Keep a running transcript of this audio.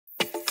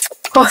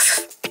Oh,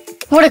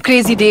 what a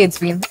crazy day it's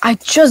been. I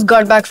just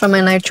got back from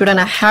my night shoot and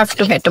I have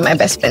to head to my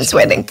best friend's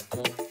wedding.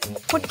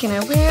 What can I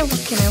wear?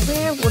 What can I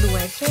wear? What do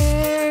I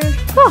wear?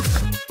 Oh,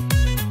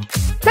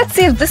 let's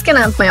see if this can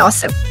help my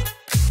awesome.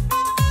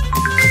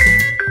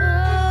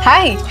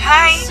 Hi.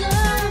 Hi.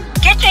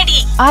 Get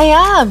ready. I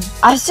am.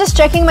 I was just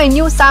checking my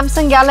new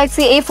Samsung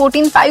Galaxy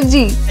A14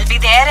 5G. We'll be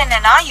there in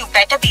an hour. You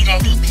better be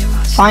ready.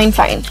 Fine.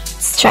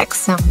 Let's check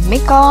some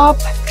makeup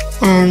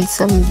and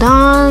some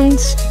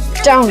dance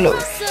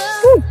downloads.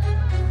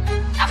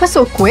 That was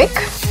so quick.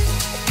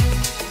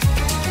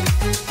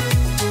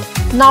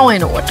 Now I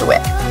know what to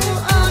wear.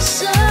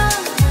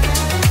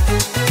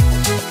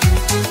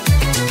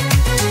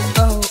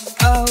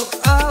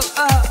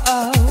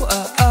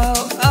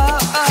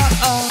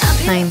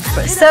 Time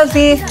for a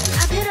selfie.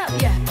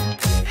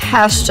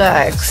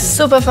 Hashtag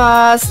super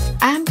fast.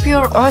 I'm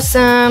pure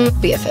awesome.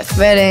 BFF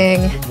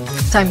wedding.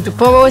 Time to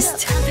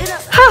post.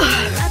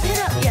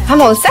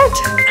 I'm all set.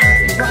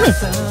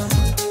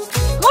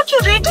 What, you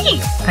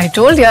ready? I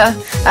told ya,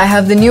 I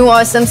have the new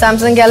awesome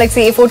Samsung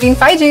Galaxy A14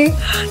 5G.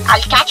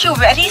 I'll catch you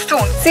very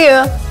soon. See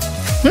ya.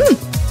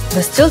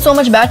 There's still so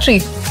much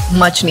battery.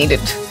 Much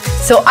needed.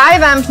 So I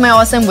vamped my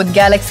awesome with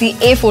Galaxy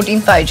A14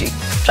 5G.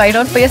 Try it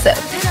out for yourself.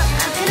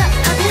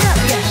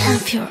 I'm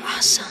pure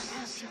awesome.